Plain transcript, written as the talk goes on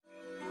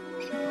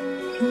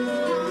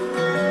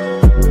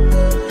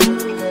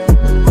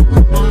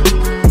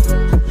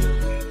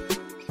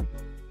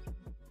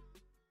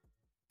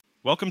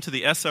Welcome to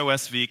the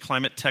SOSV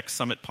Climate Tech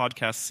Summit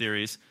podcast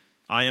series.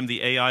 I am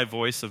the AI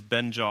voice of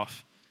Ben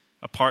Joff,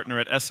 a partner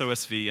at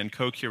SOSV and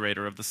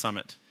co-curator of the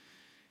summit.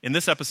 In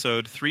this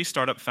episode, 3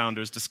 startup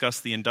founders discuss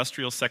the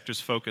industrial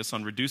sector's focus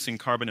on reducing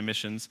carbon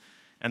emissions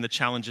and the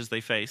challenges they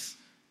face.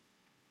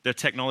 Their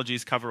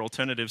technologies cover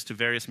alternatives to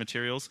various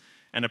materials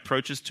and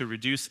approaches to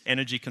reduce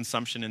energy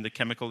consumption in the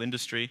chemical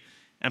industry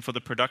and for the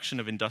production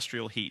of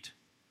industrial heat.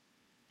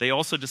 They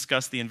also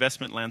discuss the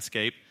investment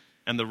landscape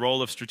and the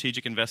role of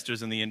strategic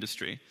investors in the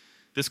industry.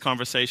 This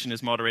conversation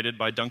is moderated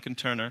by Duncan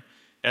Turner,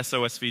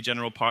 SOSV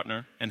General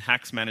Partner and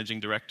HACS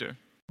Managing Director.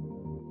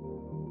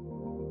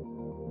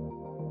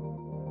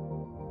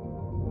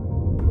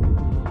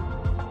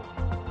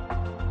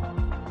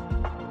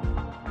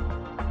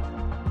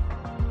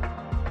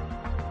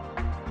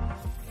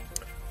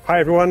 Hi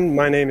everyone,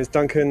 my name is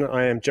Duncan.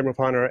 I am General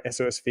Partner at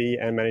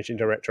SOSV and Managing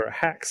Director at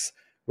HACS,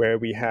 where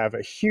we have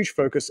a huge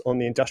focus on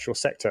the industrial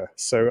sector.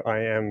 So I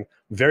am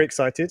very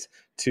excited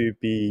to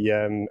be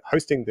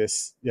hosting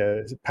this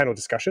panel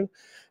discussion.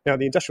 Now,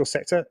 the industrial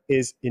sector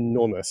is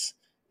enormous.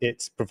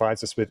 It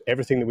provides us with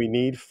everything that we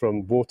need,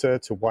 from water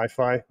to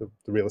Wi-Fi, the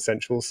real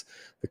essentials,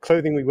 the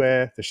clothing we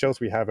wear, the shells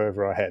we have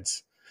over our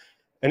heads.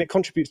 And it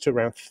contributes to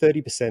around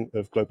 30%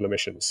 of global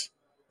emissions.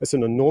 That's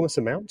an enormous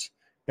amount.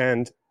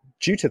 And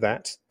due to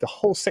that, the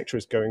whole sector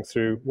is going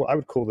through what I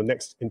would call the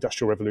next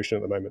industrial revolution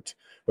at the moment,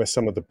 where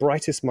some of the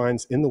brightest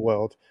minds in the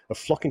world are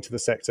flocking to the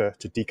sector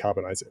to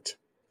decarbonize it.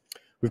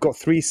 We've got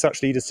 3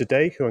 such leaders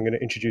today who I'm going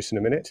to introduce in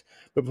a minute.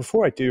 But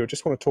before I do, I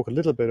just want to talk a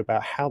little bit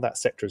about how that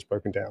sector is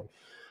broken down.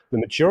 The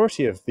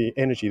majority of the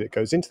energy that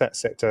goes into that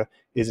sector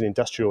is in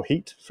industrial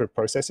heat for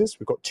processes.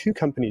 We've got 2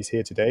 companies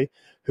here today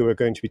who are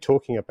going to be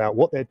talking about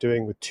what they're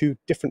doing with 2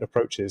 different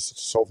approaches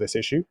to solve this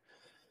issue.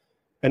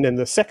 And then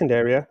the second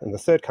area, and the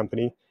third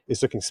company,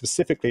 is looking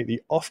specifically at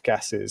the off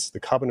gases, the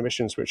carbon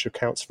emissions, which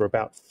accounts for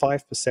about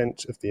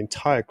 5% of the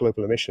entire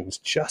global emissions,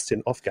 just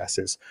in off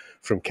gases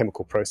from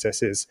chemical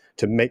processes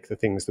to make the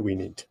things that we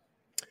need.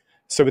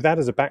 So with that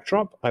as a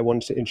backdrop, I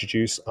wanted to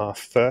introduce our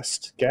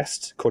first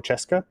guest,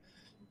 Korcheska.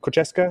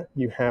 Korcheska,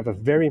 you have a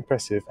very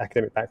impressive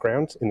academic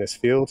background in this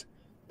field,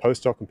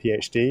 postdoc and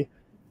PhD.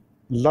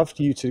 Love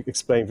you to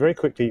explain very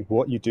quickly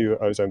what you do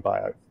at Ozone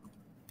Bio.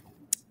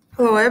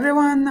 Hello,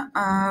 everyone.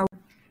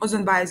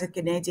 Ozone Bio is a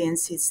Canadian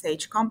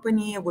seed-stage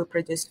company. We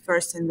produced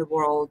first in the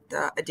world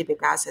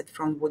adipic acid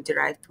from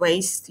wood-derived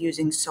waste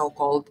using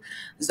so-called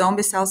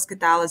zombie cells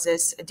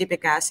catalysis.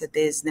 Adipic acid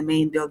is the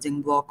main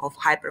building block of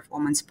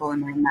high-performance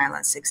polymer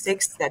nylon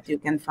 6,6 that you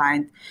can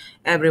find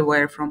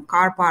everywhere from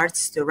car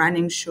parts to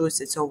running shoes.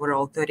 It's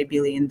overall $30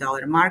 billion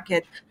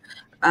market.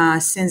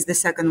 Since the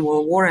Second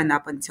World War and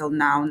up until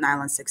now,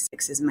 nylon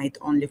 6,6 is made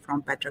only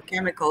from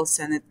petrochemicals,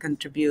 and it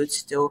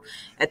contributes to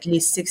at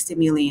least 60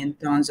 million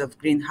tons of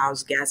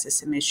greenhouse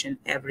gases emission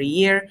every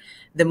year.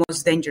 The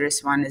most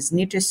dangerous one is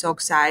nitrous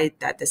oxide,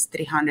 that is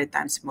 300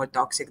 times more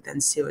toxic than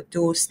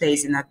CO2,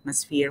 stays in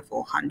atmosphere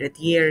for 100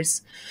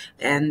 years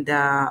and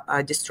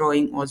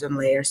destroying ozone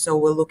layer. So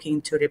we're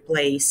looking to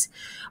replace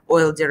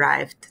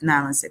oil-derived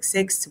nylon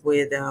 6,6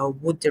 with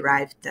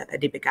wood-derived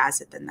adipic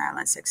acid and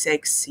nylon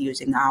 6,6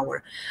 using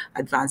our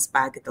advanced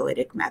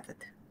biocatalytic method.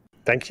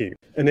 Thank you.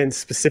 And then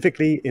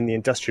specifically in the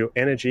industrial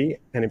energy,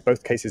 and in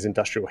both cases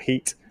industrial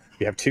heat,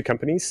 we have 2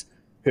 companies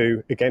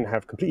who, again,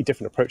 have completely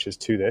different approaches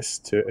to this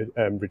to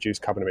reduce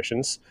carbon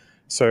emissions.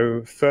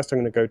 So first I'm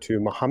going to go to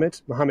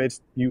Mohammed. Mohammed,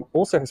 you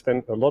also have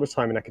spent a lot of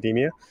time in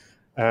academia,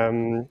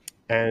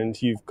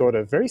 and you've got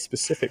a very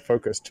specific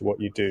focus to what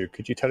you do.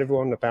 Could you tell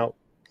everyone about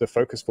the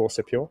focus for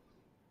Sepure?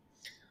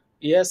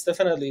 Yes,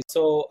 definitely.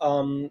 So,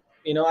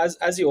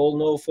 as you all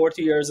know,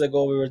 40 years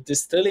ago, we were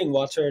distilling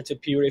water to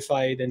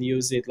purify it and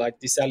use it. Like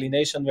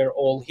desalination, were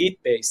all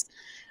heat-based.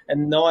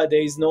 And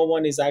nowadays, no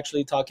one is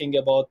actually talking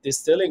about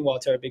distilling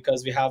water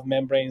because we have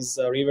membranes,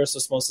 reverse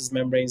osmosis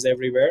membranes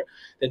everywhere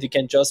that you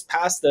can just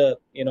pass the,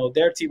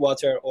 dirty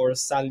water or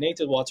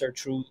salinated water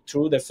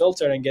through the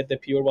filter and get the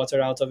pure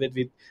water out of it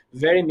with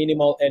very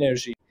minimal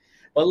energy.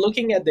 But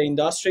looking at the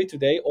industry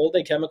today, all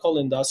the chemical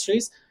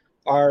industries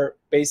are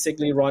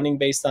basically running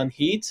based on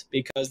heat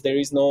because there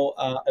is no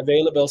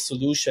available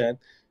solution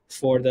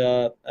for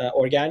the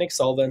organic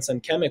solvents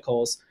and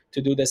chemicals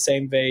to do the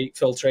same way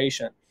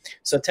filtration.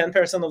 So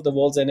 10% of the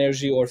world's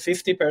energy or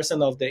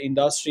 50% of the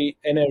industry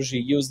energy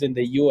used in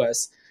the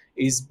US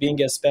is being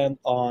spent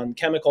on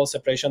chemical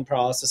separation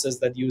processes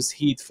that use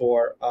heat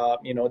for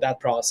that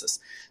process.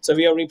 So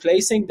we are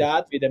replacing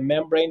that with a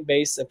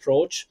membrane-based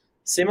approach,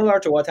 similar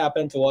to what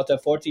happened to water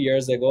 40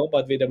 years ago,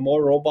 but with a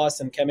more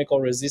robust and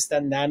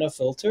chemical-resistant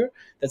nanofilter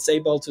that's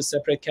able to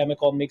separate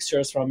chemical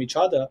mixtures from each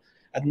other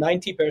at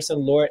 90%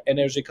 lower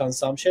energy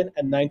consumption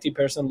and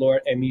 90%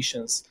 lower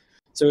emissions.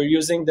 So we're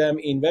using them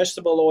in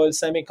vegetable oil,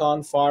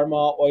 semicon,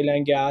 pharma, oil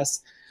and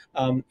gas,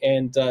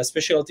 and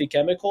specialty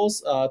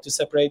chemicals to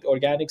separate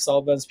organic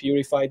solvents,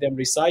 purify them,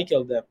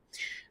 recycle them.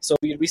 So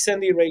we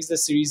recently raised the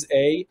Series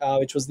A,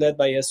 which was led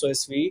by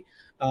SOSV.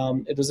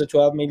 It was a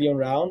 12 million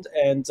round,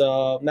 and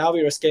now we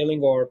are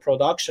scaling our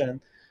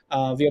production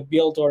We have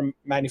built our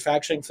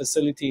manufacturing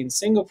facility in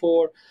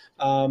Singapore,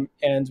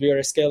 and we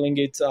are scaling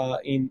it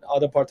in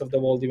other parts of the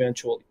world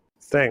eventually.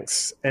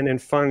 Thanks. And then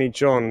finally,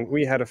 John,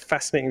 we had a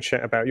fascinating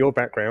chat about your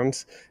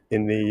background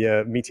in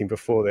the meeting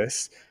before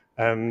this.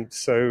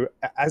 So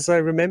as I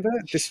remember,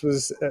 this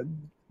was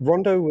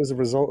Rondo was a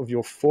result of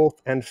your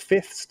fourth and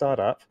fifth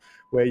startup,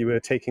 where you were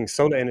taking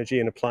solar energy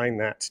and applying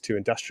that to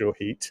industrial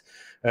heat.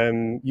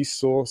 You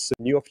saw some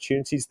new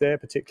opportunities there,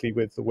 particularly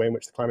with the way in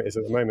which the climate is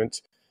at the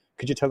moment.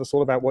 Could you tell us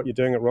all about what you're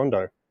doing at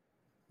Rondo?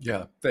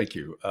 Yeah, thank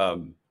you.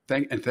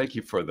 Thank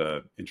you for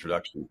the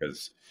introduction,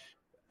 because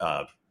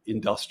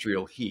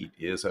industrial heat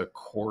is a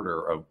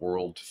quarter of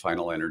world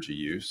final energy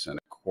use and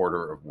a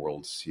quarter of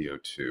world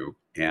CO2.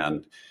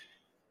 And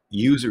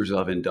users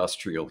of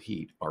industrial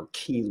heat are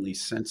keenly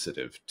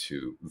sensitive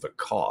to the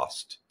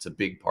cost. It's a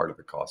big part of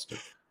the cost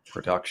of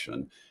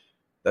production.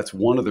 That's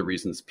one of the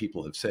reasons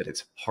people have said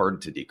it's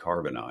hard to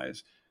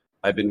decarbonize.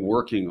 I've been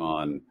working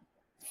on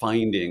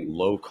finding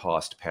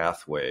low-cost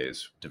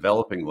pathways,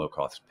 developing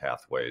low-cost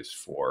pathways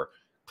for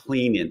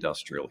clean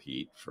industrial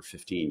heat for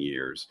 15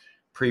 years.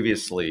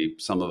 Previously,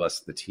 some of us,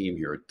 the team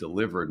here,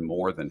 delivered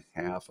more than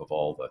half of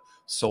all the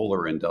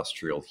solar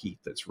industrial heat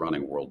that's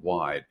running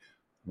worldwide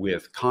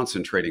with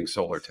concentrating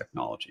solar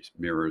technologies,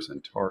 mirrors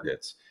and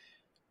targets,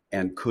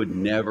 and could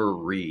never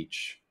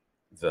reach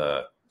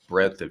the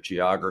breadth of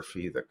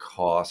geography, the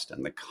cost,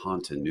 and the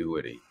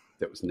continuity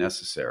that was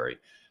necessary.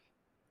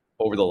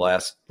 Over the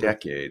last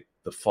decade,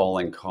 the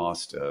falling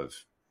cost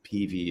of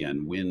PV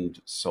and wind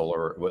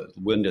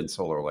and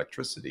solar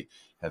electricity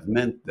have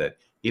meant that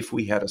if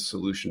we had a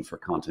solution for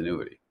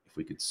continuity, if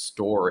we could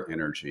store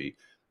energy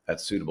at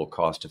suitable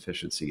cost,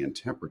 efficiency, and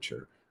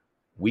temperature,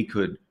 we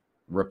could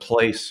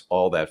replace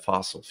all that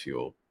fossil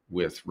fuel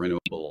with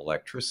renewable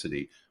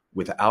electricity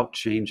without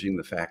changing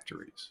the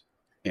factories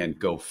and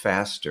go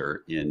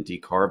faster in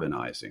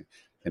decarbonizing.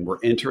 And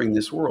we're entering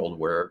this world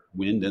where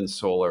wind and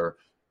solar,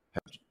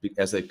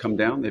 as they've come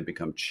down, they've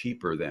become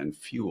cheaper than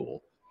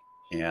fuel.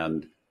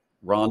 And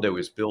Rondo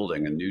is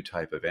building a new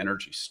type of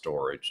energy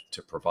storage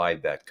to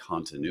provide that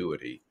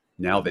continuity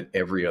now that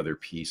every other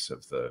piece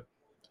of the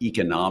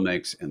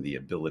economics and the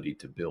ability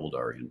to build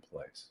are in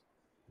place.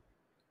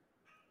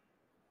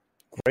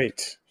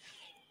 Great.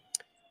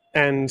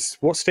 And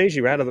what stage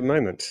are you at the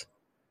moment?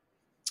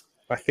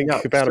 I think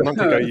about a month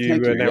ago you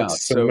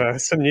announced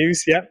some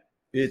news. Yeah.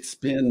 It's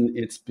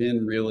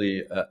been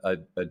really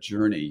a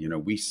journey. You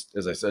know,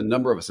 as I said, a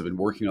number of us have been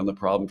working on the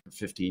problem for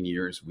 15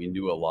 years. We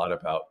knew a lot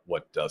about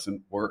what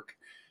doesn't work.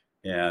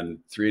 And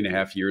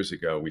 3.5 years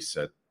ago, we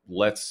said,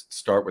 let's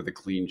start with a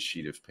clean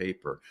sheet of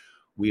paper.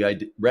 We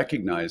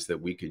recognized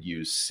that we could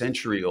use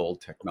century-old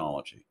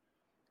technology.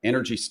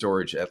 Energy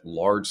storage at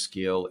large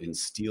scale in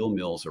steel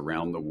mills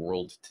around the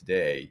world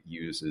today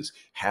uses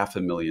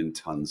 500,000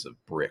 tons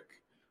of brick.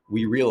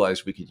 We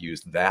realized we could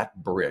use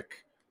that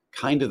brick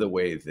kind of the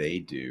way they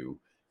do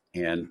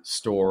and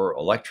store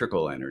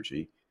electrical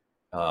energy.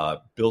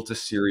 Built a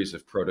series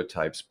of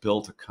prototypes,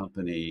 built a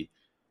company,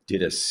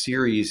 did a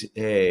Series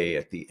A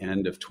at the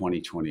end of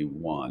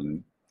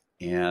 2021,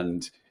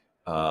 and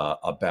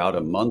about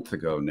a month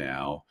ago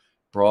now,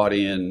 brought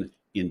in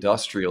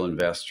industrial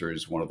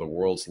investors, one of the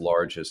world's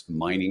largest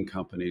mining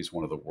companies,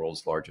 one of the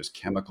world's largest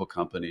chemical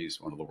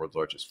companies, one of the world's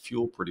largest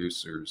fuel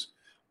producers,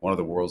 one of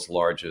the world's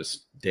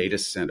largest data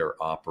center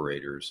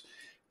operators,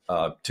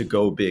 to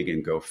go big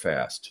and go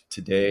fast.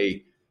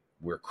 Today,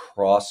 we'll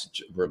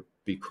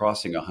be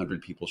crossing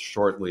 100 people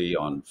shortly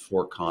on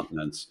 4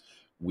 continents.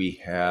 We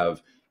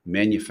have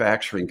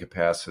manufacturing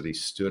capacity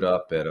stood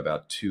up at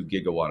about 2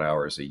 gigawatt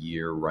hours a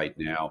year right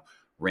now,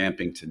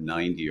 ramping to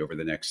 90 over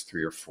the next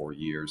 3 or 4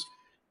 years.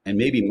 And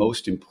maybe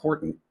most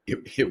important,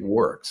 it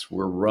works.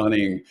 We're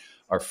running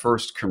our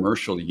first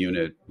commercial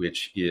unit,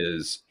 which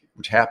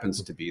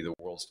happens to be the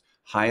world's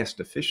highest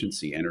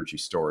efficiency energy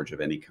storage of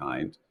any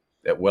kind,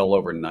 at well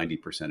over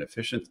 90%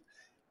 efficient,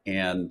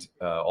 and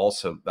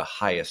also the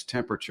highest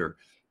temperature.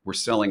 We're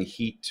selling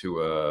heat to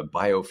a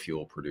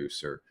biofuel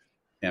producer,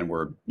 and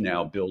we're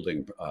now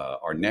building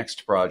our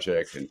next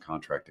project and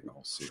contracting a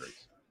whole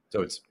series.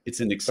 So it's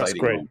an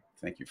exciting moment.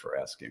 Thank you for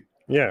asking.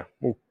 Yeah.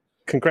 Well,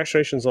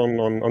 congratulations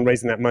on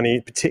raising that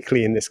money,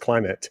 particularly in this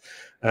climate.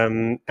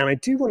 And I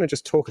do want to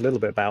just talk a little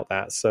bit about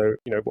that. So,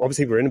 you know,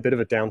 obviously we're in a bit of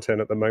a downturn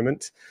at the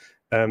moment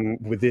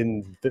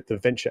within the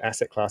venture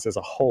asset class as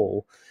a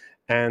whole.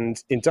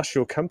 And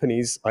industrial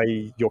companies,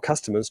 i.e. your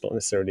customers, not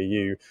necessarily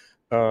you,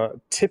 are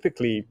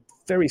typically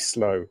very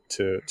slow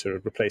to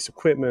replace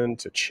equipment,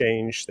 to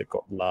change. They've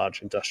got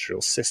large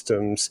industrial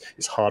systems.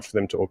 It's hard for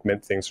them to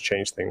augment things, or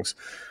change things.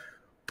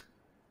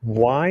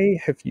 Why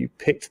have you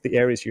picked the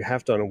areas you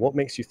have done, and what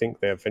makes you think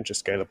they're venture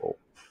scalable?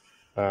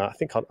 I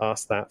think I'll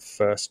ask that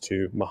first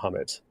to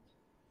Mohammed.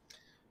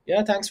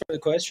 Yeah, thanks for the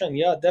question.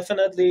 Yeah,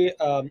 definitely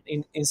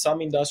in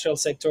some industrial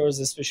sectors,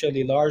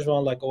 especially large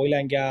ones like oil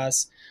and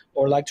gas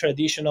or like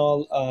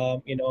traditional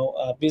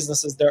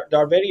businesses,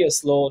 they're very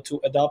slow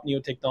to adopt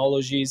new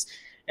technologies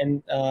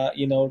and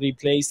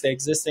replace the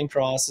existing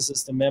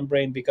processes, the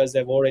membrane, because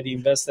they've already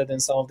invested in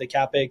some of the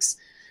capex.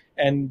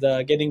 and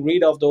getting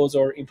rid of those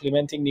or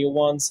implementing new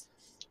ones,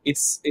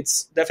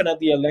 it's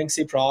definitely a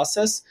lengthy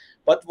process.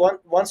 But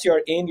once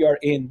you're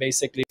in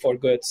basically for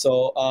good.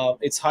 So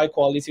it's high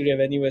quality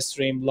revenue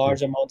stream,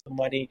 large amount of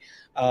money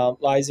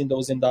lies in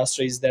those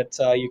industries that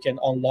you can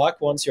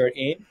unlock once you're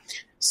in.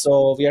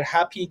 So we are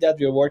happy that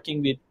we're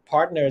working with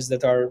partners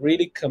that are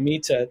really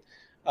committed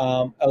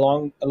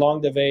along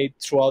the way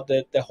throughout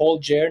the whole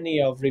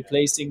journey of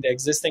replacing the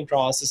existing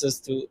processes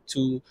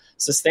to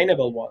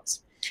sustainable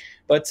ones.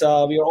 But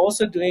we are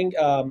also doing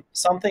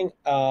something,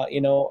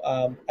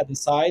 at the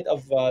side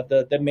of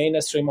the main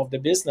stream of the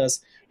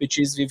business, which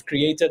is we've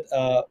created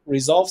a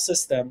resolve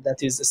system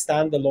that is a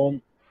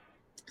standalone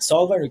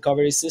solvent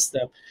recovery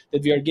system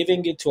that we are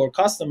giving it to our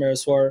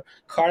customers who are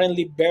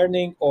currently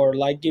burning or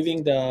like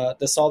giving the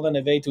solvent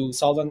away to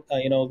solvent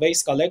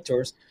waste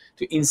collectors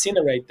to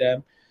incinerate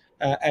them,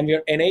 and we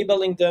are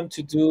enabling them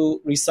to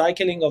do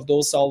recycling of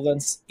those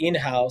solvents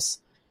in-house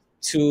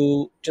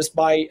to just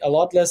buy a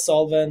lot less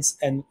solvents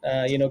and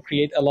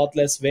create a lot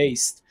less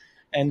waste,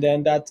 and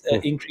then that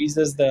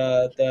increases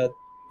the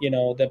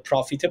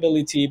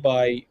profitability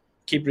by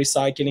keep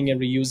recycling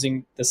and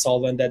reusing the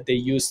solvent that they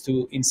use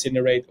to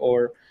incinerate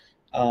or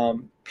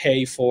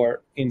pay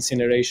for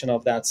incineration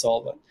of that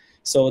solvent.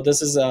 So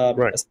this is a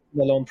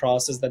standalone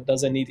process that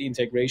doesn't need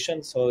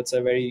integration. So it's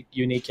a very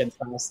unique and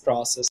fast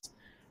process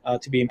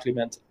to be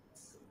implemented.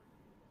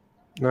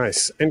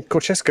 Nice. And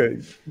Francesco,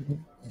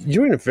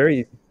 you're in a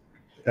very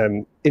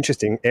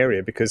interesting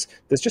area because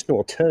there's just no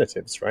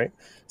alternatives, right?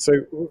 So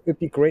it'd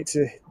be great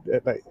to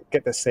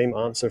get the same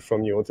answer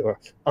from you, or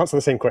answer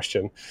the same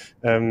question.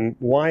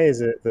 Why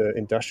is it the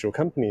industrial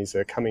companies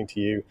are coming to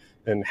you,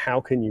 and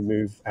how can you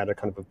move at a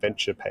kind of a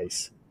venture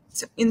pace?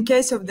 So in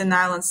case of the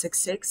nylon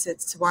 6,6,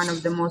 it's one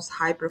of the most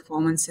high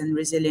performance and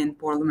resilient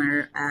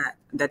polymer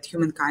that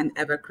humankind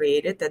ever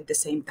created. At the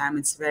same time,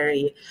 it's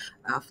very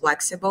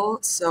flexible.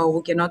 So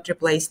we cannot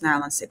replace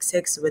nylon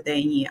 6,6 with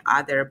any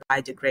other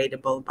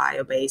biodegradable,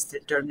 bio-based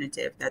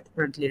alternative that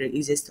currently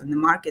exists on the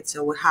market.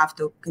 So we have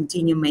to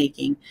continue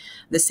making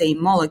the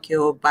same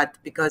molecule, but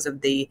because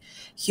of the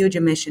huge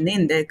emission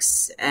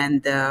index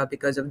and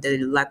because of the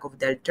lack of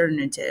the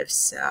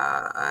alternatives,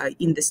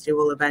 industry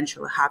will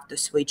eventually have to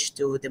switch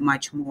to the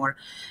much more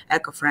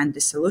eco-friendly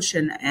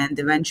solution, and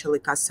eventually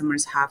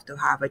customers have to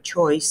have a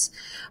choice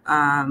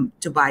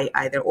to buy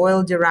either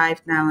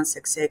oil-derived nylon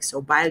 6,6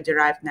 or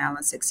bio-derived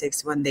nylon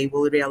 6,6 when they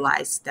will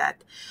realize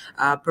that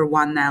per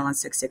one nylon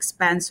 6,6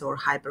 pants or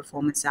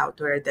high-performance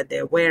outerwear that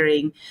they're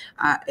wearing,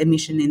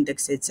 emission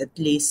index is at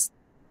least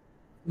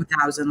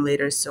 2,000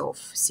 liters of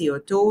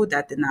CO2.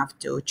 That's enough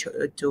to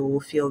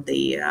fill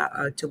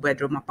the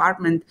two-bedroom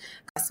apartment.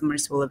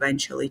 Customers will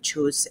eventually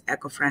choose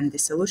eco-friendly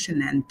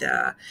solution, and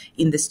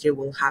industry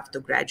will have to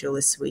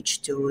gradually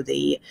switch to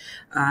the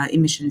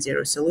emission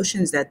zero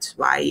solutions. That's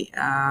why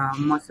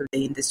most of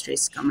the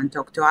industries come and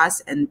talk to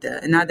us. And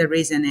another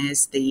reason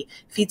is the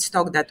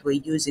feedstock that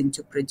we're using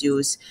to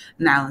produce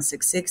nylon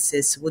 6,6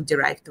 is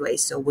wood-derived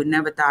waste. So we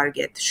never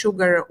target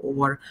sugar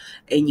or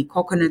any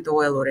coconut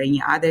oil or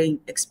any other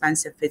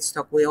expensive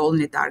feedstock. We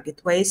only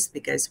target waste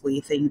because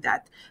we think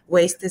that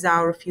waste is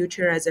our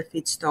future as a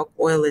feedstock.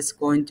 Oil is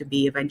going to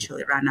be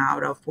eventually we're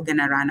going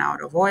to run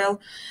out of oil,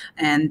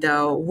 and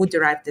wood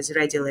derived is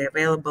readily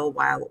available,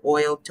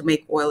 while to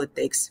make oil, it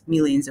takes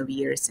millions of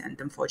years, and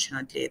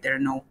unfortunately there are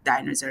no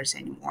dinosaurs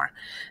anymore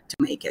to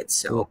make it.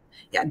 So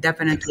yeah,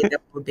 definitely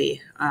that will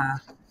be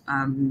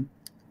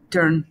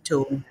turn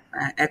to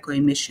eco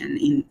emission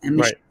in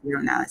emission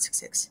zero nylon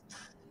 6,6.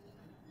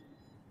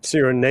 So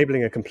you're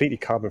enabling a completely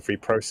carbon-free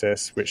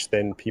process, which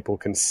then people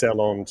can sell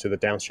on to the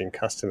downstream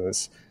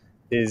customers.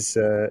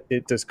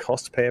 Does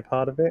cost play a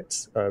part of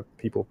it? Are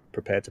people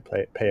prepared to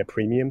pay a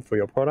premium for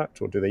your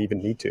product, or do they even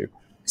need to?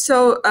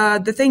 So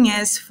the thing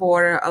is,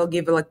 I'll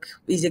give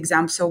easy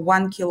example. So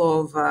 1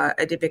 kilo of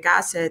adipic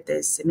acid,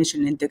 this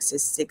emission index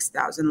is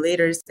 6,000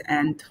 liters.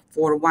 And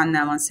for one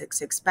nylon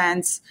 6,6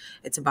 pants,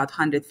 it's about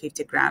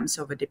 150 grams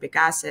of adipic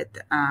acid.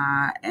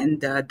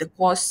 And the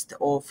cost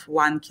of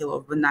 1 kilo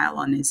of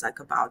nylon is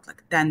about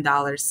 $10,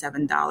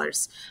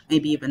 $7,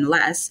 maybe even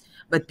less.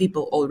 But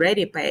people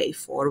already pay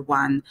for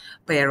one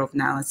pair of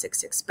nylon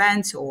 6,6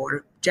 pants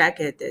or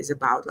jacket is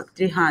about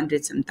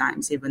 $300,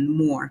 sometimes even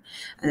more,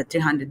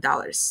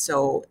 $300.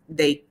 So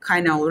they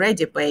kind of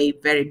already pay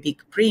very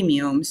big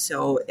premium.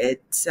 So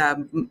it's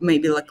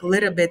maybe a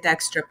little bit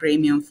extra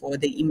premium for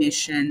the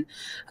emission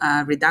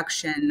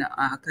reduction.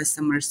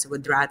 Customers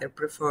would rather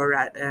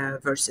prefer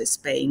versus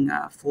paying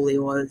fully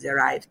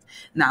oil-derived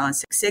nylon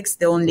 6,6.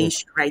 The only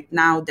issue right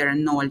now, there are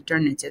no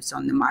alternatives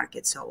on the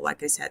market. So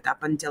like I said,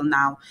 up until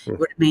now, we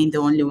remain the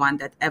only one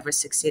that ever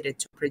succeeded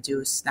to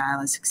produce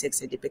nylon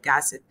 6,6 adipic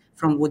acid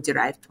from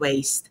wood-derived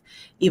waste,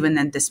 even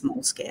at the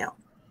small scale.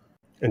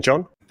 And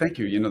John? Thank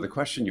you. The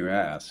question you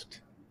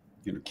asked,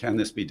 can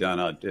this be done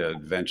on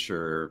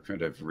venture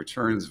kind of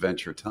returns,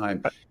 venture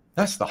time?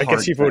 That's the hard I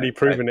guess you've already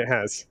proven it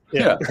has.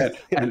 Yeah.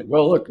 And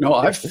well, look, no,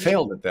 I've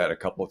failed at that a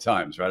couple of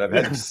times, right? I've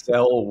had to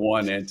sell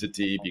one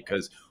entity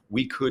because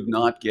we could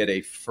not get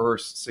a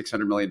first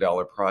 $600 million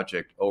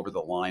project over the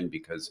line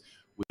because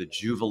with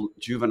the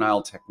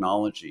juvenile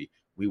technology,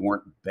 we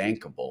weren't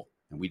bankable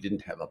and we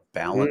didn't have a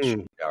balance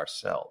sheet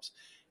ourselves.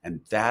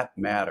 And that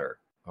mattered.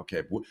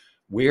 Okay,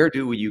 where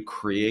do you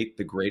create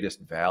the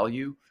greatest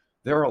value?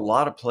 There are a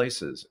lot of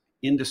places,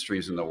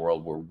 industries in the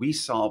world where we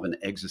solve an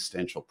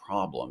existential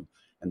problem.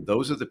 And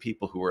those are the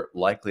people who are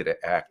likely to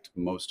act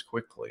most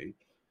quickly.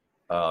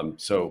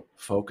 So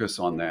focus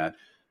on that.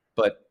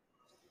 But,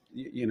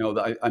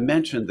 I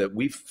mentioned that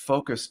we've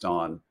focused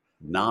on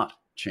not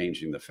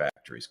changing the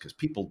factories because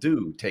people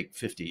do take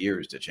 50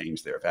 years to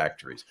change their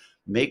factories.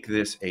 Make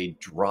this a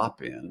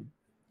drop-in.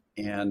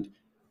 And,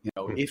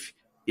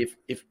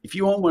 if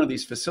you own one of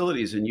these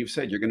facilities and you've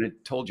said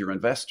told your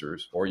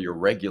investors or your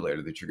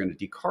regulator that you're going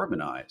to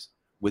decarbonize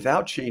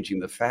without changing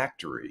the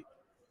factory,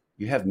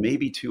 you have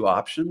maybe two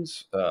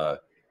options.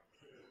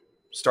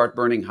 Start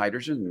burning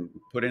hydrogen,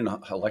 put in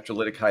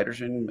electrolytic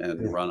hydrogen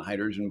and run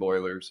hydrogen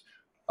boilers,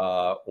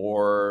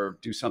 or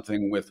do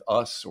something with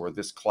us or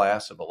this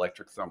class of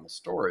electric thermal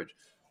storage.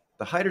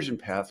 The hydrogen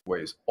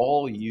pathways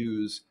all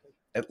use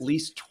at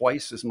least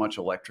twice as much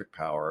electric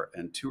power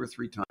and 2 or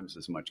 3 times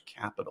as much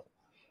capital.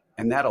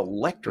 And that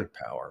electric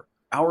power,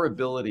 our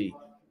ability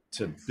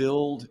to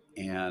build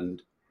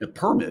and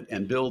permit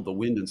and build the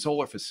wind and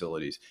solar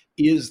facilities,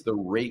 is the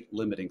rate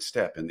limiting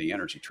step in the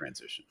energy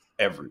transition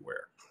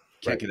everywhere.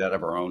 Can't get out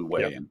of our own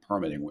way in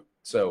permitting.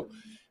 So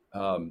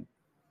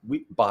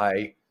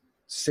by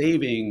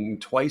saving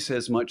twice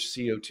as much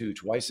CO2,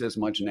 twice as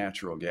much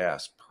natural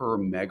gas per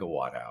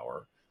megawatt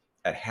hour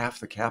at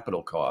half the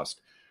capital cost,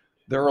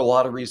 there are a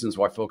lot of reasons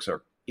why folks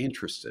are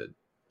interested.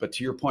 But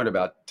to your point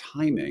about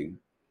timing,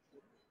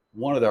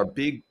 one of our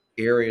big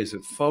areas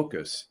of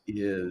focus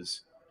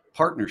is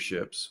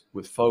partnerships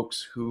with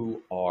folks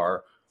who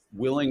are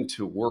willing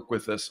to work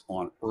with us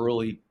on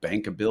early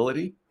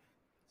bankability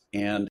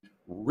and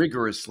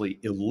rigorously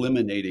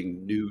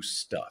eliminating new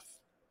stuff.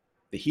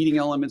 The heating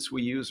elements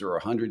we use are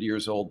 100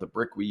 years old. The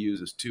brick we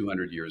use is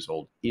 200 years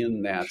old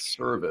in that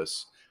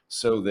service,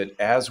 so that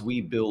as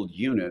we build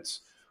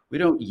units, we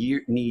don't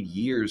need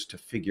years to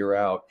figure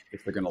out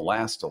if they're going to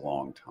last a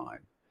long time.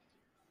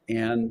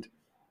 And,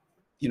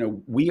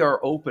 we are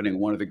opening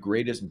one of the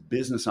greatest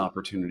business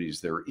opportunities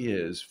there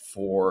is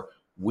for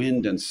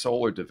wind and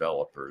solar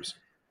developers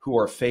who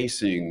are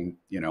facing,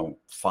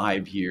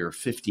 5-year,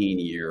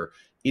 15-year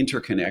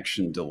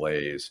interconnection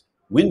delays.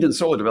 Wind and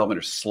solar development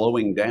are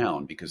slowing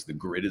down because the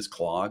grid is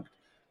clogged.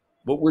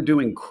 What we're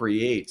doing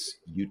creates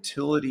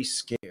utility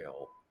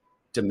scale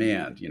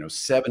demand,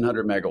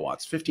 700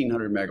 megawatts,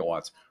 1,500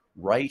 megawatts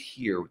right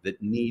here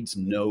that needs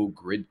no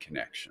grid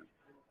connection.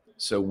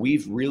 So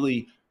we've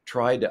really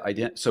tried to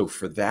identify. So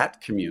for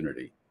that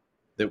community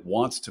that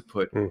wants to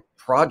put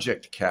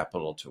project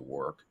capital to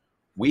work,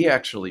 we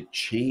actually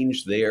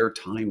change their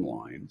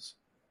timelines.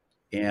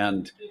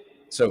 And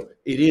so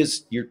it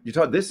is, you're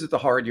talking, this is the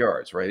hard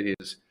yards, right? It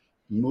is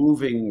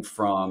moving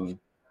from,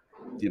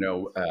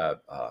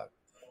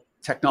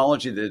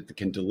 technology that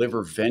can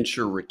deliver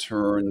venture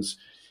returns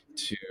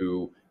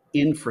to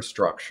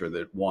infrastructure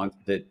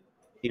that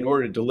in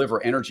order to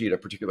deliver energy at a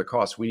particular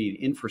cost, we need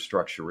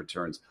infrastructure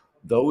returns.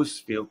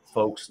 Those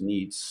folks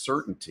need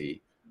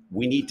certainty.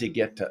 We need to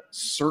get to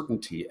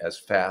certainty as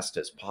fast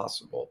as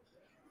possible.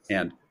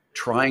 And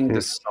trying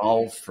to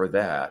solve for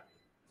that,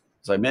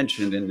 as I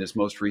mentioned in this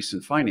most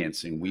recent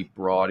financing, we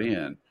brought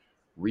in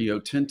Rio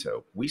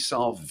Tinto. We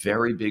solve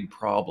very big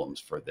problems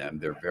for them.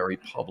 They're very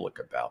public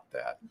about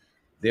that.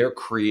 They're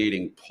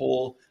creating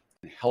pull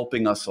and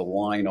helping us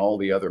align all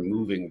the other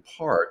moving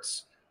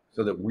parts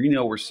so that we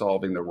know we're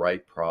solving the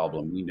right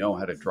problem. We know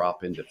how to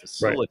drop into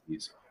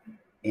facilities.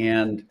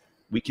 And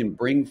we can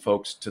bring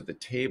folks to the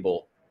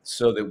table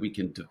so that we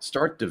can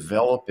start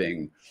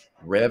developing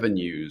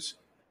revenues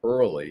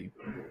early.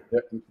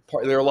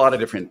 There are a lot of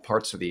different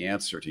parts of the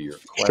answer to your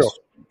question. Sure.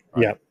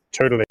 Right? Yeah,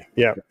 totally.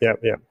 Yeah.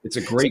 It's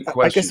a great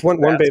question. I guess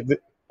one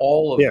bit.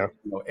 All of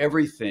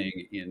everything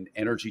in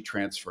energy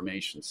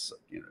transformations,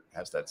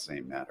 has that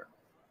same matter.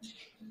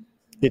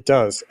 It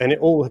does, and it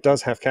all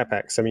does have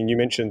capex. I mean, you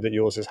mentioned that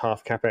yours is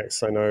half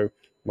capex. I know,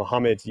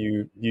 Mohammed,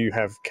 you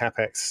have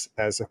capex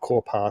as a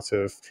core part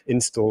of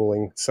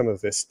installing some of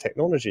this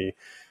technology.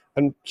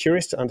 I'm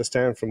curious to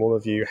understand from all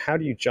of you, how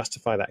do you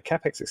justify that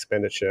capex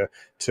expenditure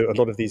to a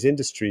lot of these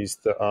industries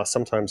that are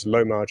sometimes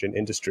low margin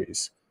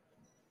industries?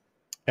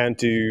 And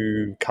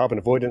do carbon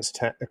avoidance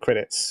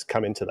credits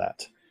come into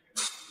that?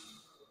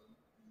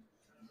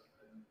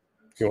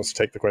 Who wants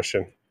to take the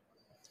question?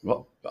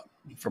 Well,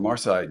 from our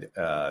side,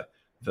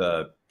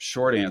 the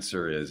short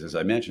answer is, as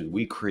I mentioned,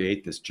 we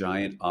create this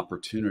giant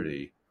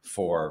opportunity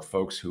for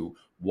folks who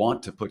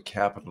want to put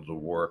capital to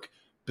work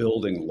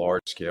building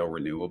large-scale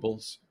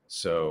renewables.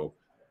 So,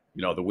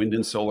 the wind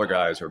and solar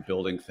guys are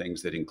building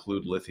things that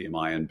include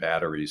lithium-ion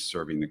batteries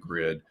serving the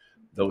grid.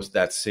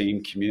 That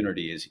same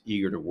community is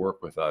eager to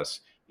work with us,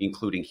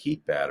 including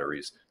heat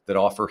batteries that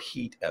offer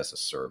heat as a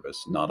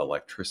service, not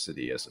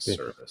electricity as a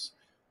service.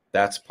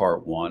 That's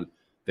part one.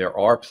 There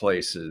are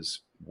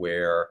places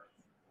where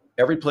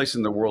every place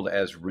in the world,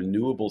 as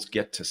renewables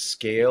get to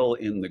scale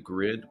in the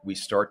grid, we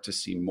start to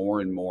see more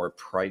and more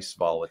price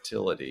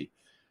volatility.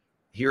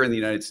 Here in the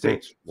United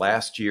States,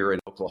 last year in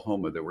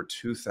Oklahoma, there were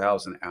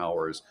 2,000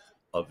 hours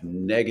of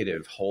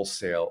negative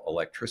wholesale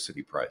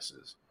electricity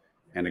prices.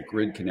 And a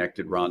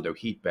grid-connected Rondo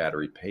heat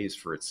battery pays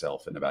for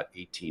itself in about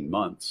 18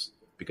 months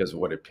because of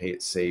what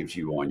it saves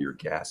you on your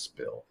gas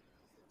bill.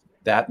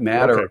 That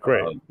matter of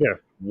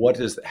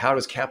how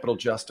does capital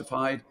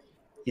justified?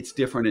 It's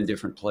different in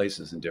different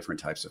places and different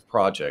types of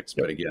projects.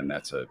 But again,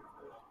 that's a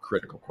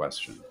critical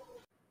question.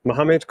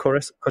 Mohammed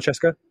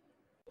Kocheska?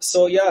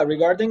 So yeah,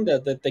 regarding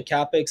the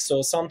capex,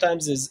 so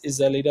sometimes is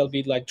a little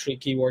bit like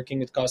tricky working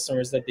with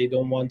customers that they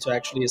don't want to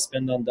actually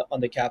spend on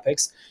the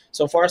capex.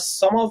 So for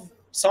some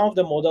of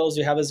the models,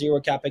 you have a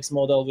zero capex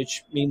model,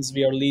 which means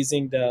we are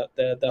leasing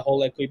the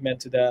whole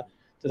equipment to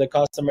the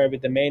customer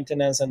with the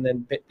maintenance, and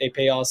then they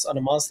pay us on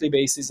a monthly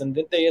basis, and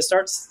then they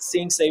start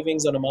seeing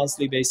savings on a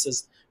monthly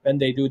basis when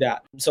they do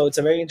that. So it's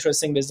a very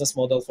interesting business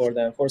model for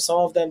them. For some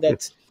of them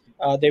that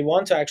they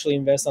want to actually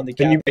invest on the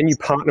capex. And you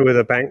partner with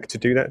a bank to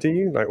do that, do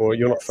you? Or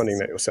you're not funding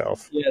that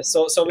yourself? Yes.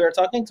 So we are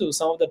talking to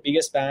some of the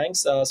biggest banks.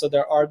 So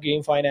there are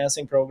green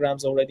financing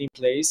programs already in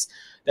place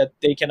that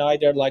they can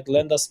either like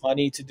lend us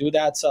money to do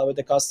that with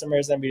the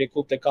customers, and we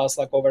recoup the cost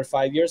like over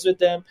 5 years with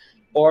them,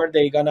 or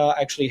they're gonna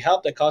actually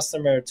help the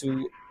customer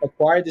to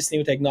acquire this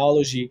new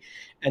technology,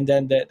 and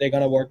then they're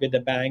gonna work with the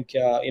bank.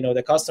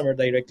 The customer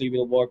directly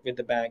will work with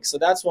the bank. So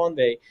that's one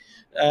way.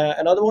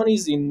 Another one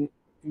is in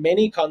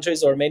many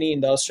countries or many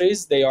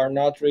industries, they are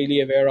not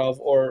really aware of,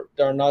 or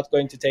they're not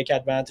going to take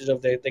advantage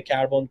of the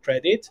carbon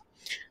credit.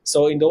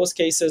 So in those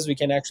cases, we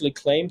can actually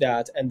claim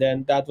that, and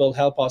then that will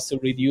help us to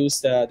reduce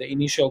the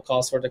initial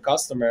cost for the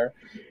customer,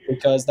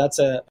 because that's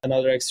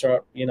another extra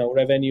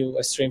revenue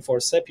stream for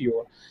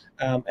Sepure.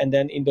 And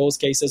then in those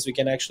cases, we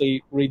can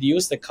actually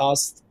reduce the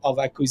cost of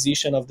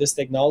acquisition of this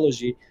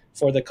technology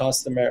for the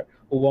customer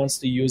who wants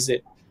to use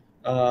it.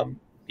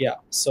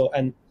 So,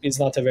 and is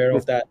not aware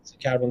of that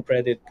carbon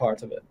credit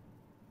part of it.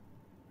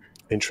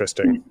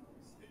 Interesting.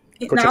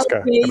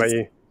 Kocheska, how about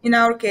you? In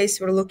our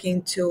case, we're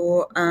looking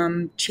to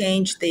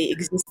change the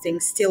existing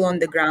still on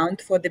the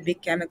ground for the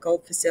big chemical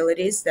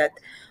facilities that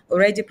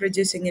already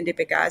producing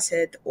adipic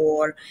acid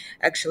or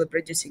actually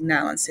producing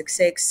nylon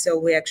 6,6. So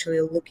we're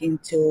actually looking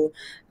to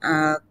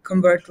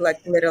convert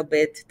like a little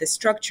bit the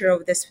structure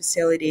of these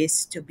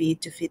facilities to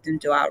fit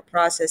into our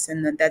process.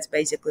 And that's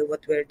basically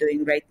what we're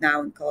doing right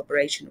now in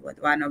collaboration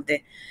with one of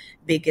the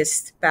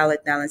biggest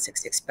pellet nylon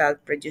 6,6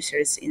 pellet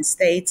producers in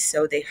States.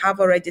 So they have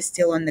already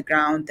still on the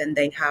ground, and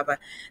they have a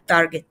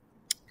target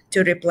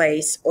to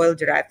replace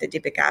oil-derived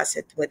adipic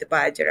acid with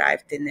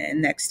bio-derived in the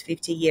next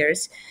 50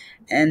 years.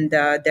 And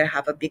they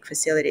have a big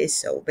facility.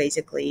 So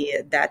basically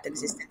that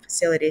existing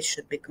facility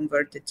should be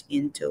converted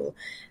into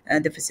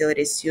the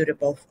facilities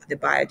suitable for the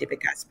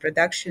bio-adipic acid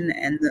production.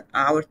 And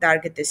our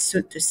target is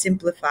to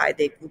simplify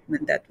the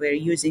equipment that we're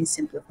using,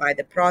 simplify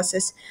the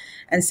process.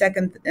 And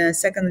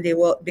secondly,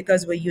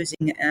 because we're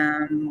using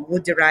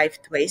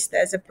wood-derived waste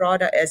as a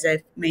product, as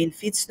a main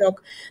feedstock,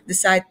 the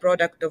side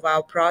product of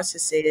our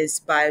process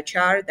is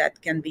biochar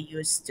that can be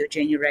used to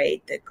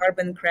generate the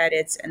carbon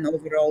credits, and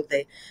overall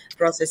the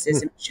process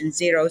is emission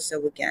zero. So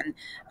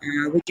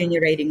we're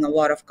generating a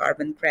lot of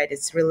carbon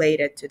credits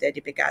related to the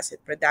adipic acid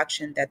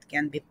production that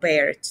can be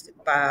paired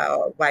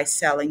by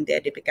selling the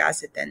adipic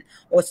acid and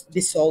also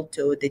be sold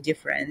to the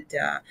different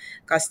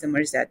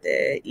customers that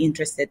are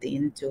interested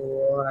into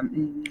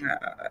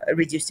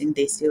reducing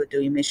the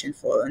CO2 emission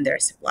on their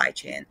supply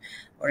chain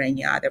or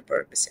any other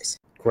purposes.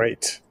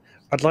 Great.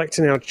 I'd like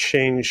to now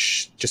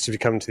change, just as we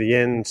come to the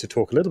end, to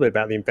talk a little bit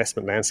about the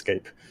investment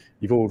landscape.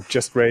 You've all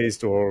just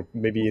raised, or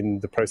maybe in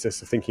the process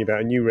of thinking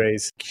about a new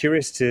raise.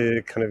 Curious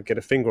to kind of get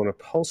a finger on a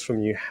pulse from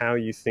you, how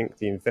you think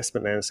the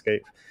investment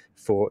landscape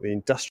for the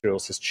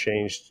industrials has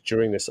changed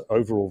during this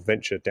overall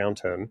venture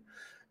downturn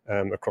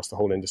across the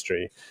whole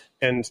industry.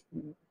 And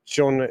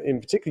John, in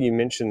particular, you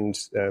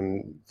mentioned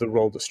the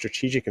role that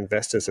strategic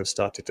investors have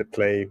started to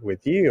play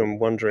with you. I'm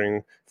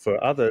wondering,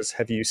 for others,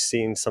 have you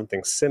seen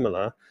something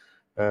similar?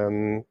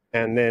 And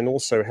then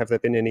also, have there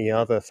been any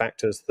other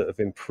factors that have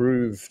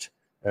improved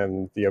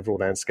the overall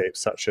landscape,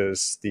 such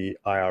as the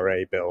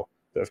IRA bill,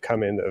 that have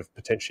come in that have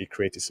potentially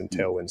created some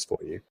tailwinds for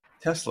you?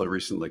 Tesla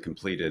recently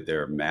completed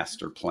their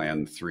Master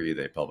Plan 3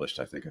 they published,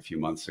 I think, a few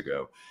months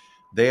ago.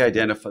 They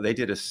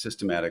did a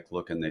systematic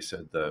look, and they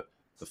said the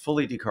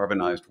fully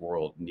decarbonized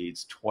world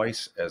needs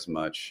twice as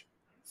much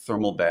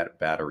thermal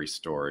battery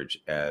storage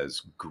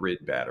as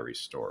grid battery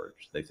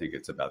storage. They think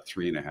it's about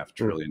 $3.5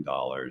 trillion,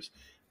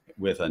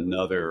 with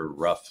another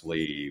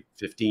roughly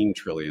 $15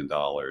 trillion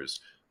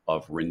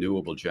of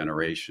renewable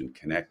generation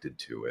connected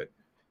to it.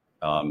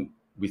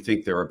 We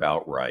think they're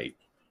about right.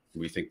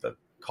 We think the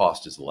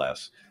cost is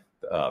less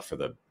for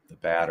the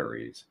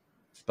batteries.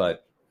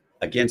 But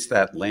against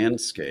that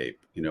landscape,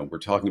 we're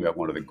talking about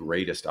one of the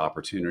greatest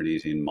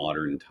opportunities in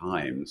modern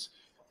times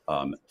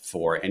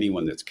for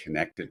anyone that's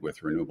connected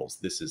with renewables.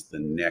 This is the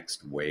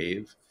next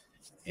wave.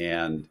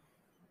 And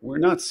we're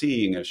not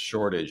seeing a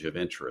shortage of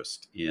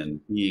interest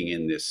in being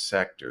in this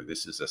sector.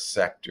 This is a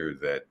sector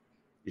that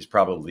is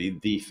probably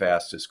the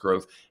fastest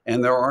growth.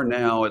 And there are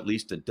now at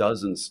least a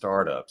dozen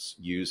startups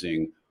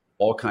using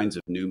all kinds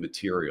of new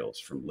materials,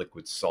 from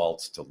liquid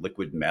salts to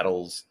liquid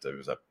metals. There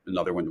was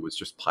another one that was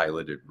just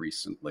piloted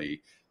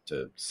recently,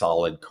 to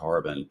solid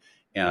carbon.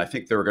 And I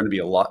think there are going to be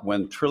a lot,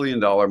 when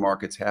trillion-dollar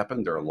markets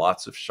happen, there are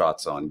lots of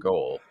shots on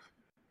goal.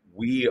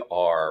 We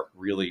are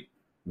really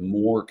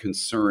more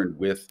concerned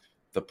with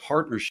the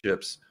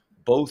partnerships,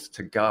 both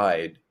to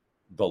guide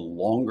the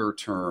longer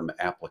term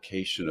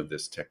application of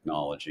this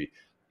technology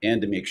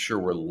and to make sure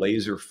we're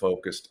laser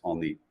focused on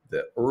the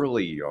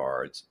early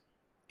yards.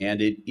 And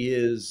it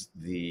is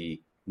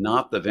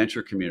not the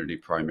venture community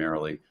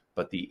primarily,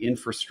 but the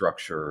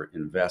infrastructure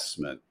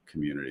investment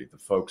community, the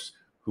folks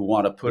who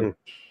want to put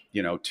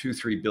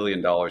 $2-3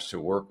 billion to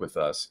work with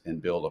us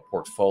and build a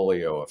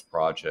portfolio of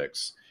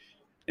projects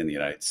in the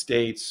United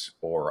States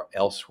or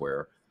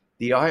elsewhere.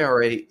 The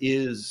IRA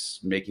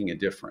is making a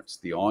difference.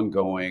 The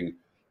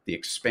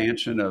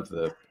expansion of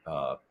the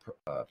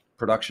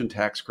production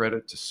tax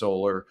credit to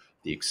solar,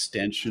 the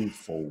extension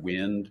for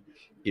wind,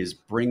 is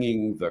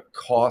bringing the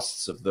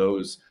costs of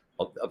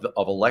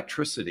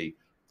electricity,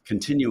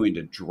 continuing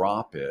to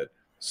drop it,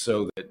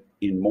 so that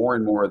in more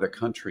and more of the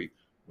country,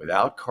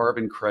 without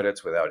carbon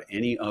credits, without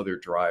any other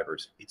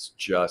drivers, it's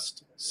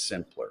just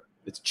simpler.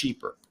 It's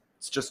cheaper.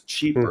 It's just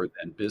cheaper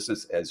than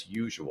business as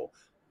usual.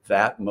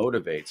 That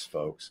motivates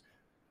folks.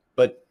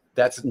 But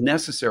that's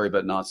necessary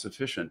but not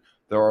sufficient.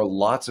 There are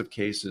lots of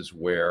cases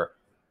where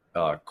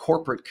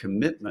corporate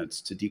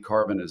commitments to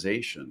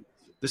decarbonization,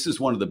 this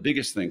is one of the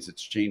biggest things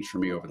that's changed for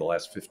me over the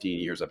last 15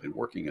 years I've been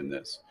working in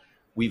this.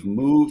 We've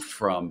moved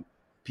from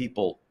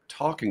people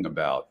talking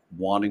about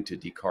wanting to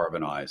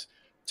decarbonize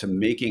to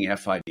making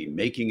FID,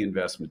 making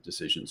investment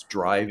decisions,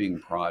 driving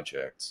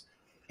projects.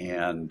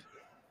 And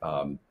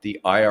the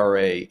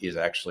IRA is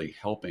actually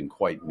helping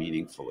quite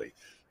meaningfully.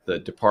 The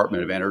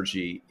Department of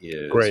Energy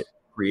is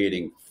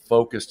creating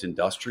focused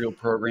industrial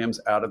programs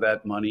out of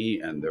that money.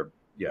 And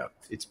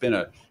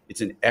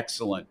it's an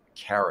excellent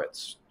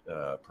carrots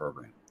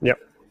program. Yep.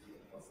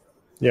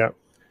 Yeah.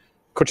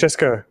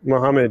 Kocheska,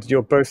 Mohammed,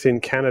 you're both in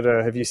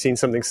Canada. Have you seen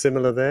something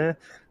similar there?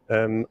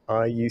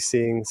 Are you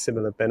seeing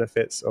similar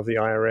benefits of the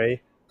IRA?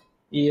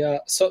 Yeah.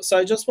 So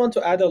I just want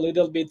to add a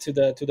little bit to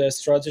the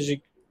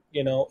strategic,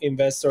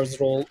 investors'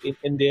 role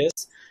in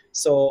this.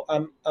 So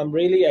I'm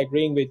really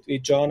agreeing with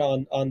John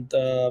on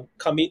the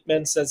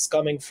commitments that's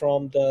coming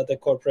from the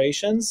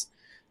corporations.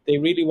 They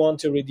really want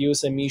to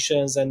reduce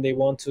emissions, and they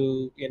want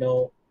to,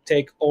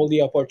 take all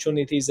the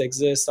opportunities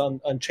exist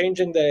on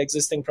changing the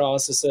existing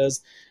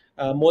processes,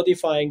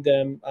 modifying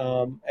them,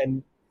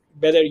 and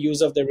better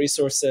use of the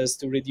resources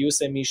to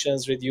reduce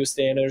emissions, reduce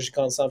the energy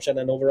consumption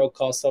and overall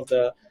cost of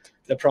the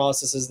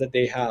processes that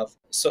they have.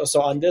 So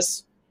on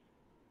this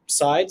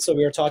side, so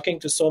we're talking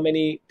to so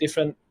many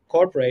different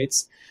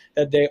corporates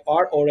that they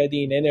are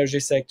already in energy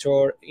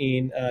sector,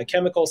 in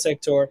chemical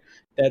sector,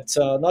 that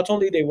not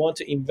only they want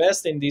to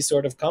invest in these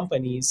sort of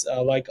companies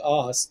like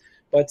us,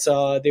 but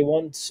they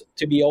want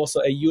to be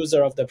also a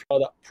user of the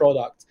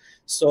product.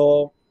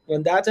 So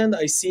on that end,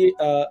 I see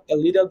a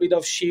little bit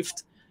of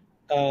shift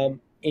in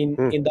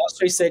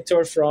industry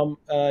sector from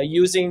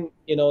using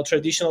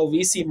traditional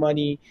VC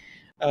money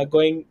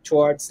going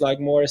towards like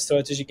more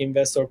strategic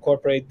investor,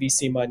 corporate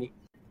VC money.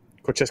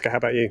 Kocheska, how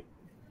about you?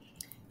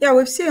 Yeah,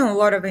 we've seen a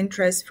lot of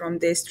interest from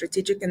the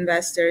strategic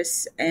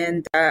investors,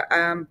 and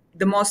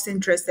the most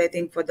interest, I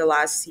think, for the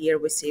last year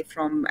we see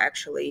from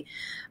actually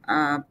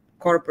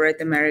corporate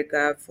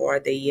America, for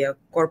the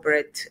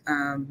corporate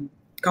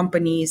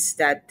companies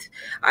that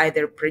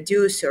either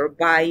produce or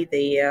buy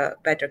the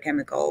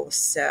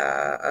petrochemicals,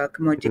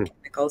 commodity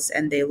chemicals,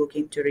 and they're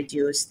looking to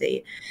reduce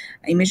the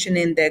emission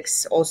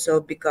index.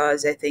 Also,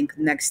 because I think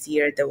next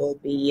year there will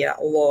be a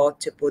law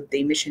to put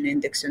the emission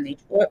index on each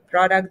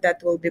product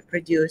that will be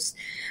produced,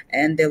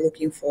 and they're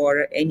looking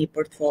for any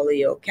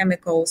portfolio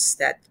chemicals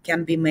that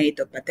can be made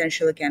or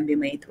potentially can be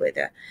made with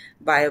a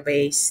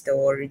bio-based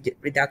or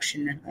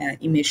reduction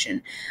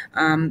emission.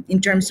 In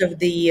terms of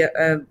the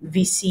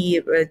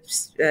VC,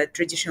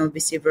 traditional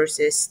VC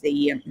versus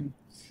the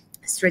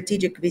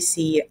strategic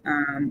VC,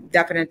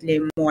 definitely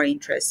more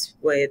interest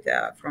with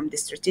from the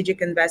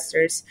strategic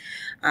investors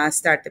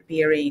start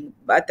appearing,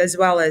 but as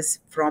well as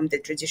from the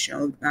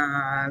traditional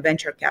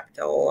venture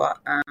capital,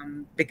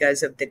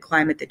 because of the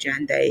climate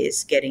agenda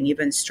is getting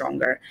even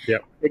stronger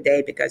every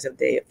day because of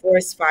the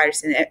forest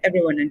fires, and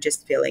everyone is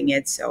just feeling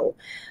it. So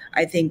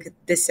I think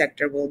this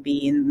sector will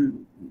be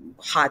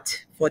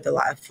hot for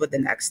the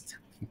next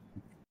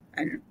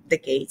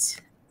decades.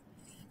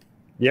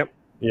 Yep.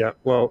 Yeah.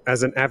 Well,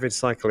 as an avid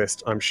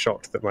cyclist, I'm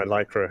shocked that my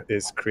Lycra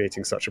is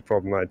creating such a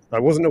problem. I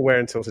wasn't aware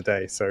until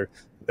today. So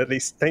at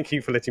least thank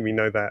you for letting me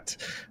know that.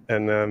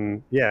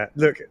 And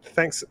look,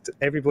 thanks to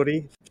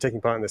everybody for taking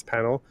part in this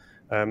panel.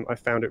 I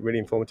found it really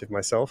informative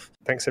myself.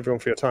 Thanks everyone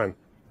for your time.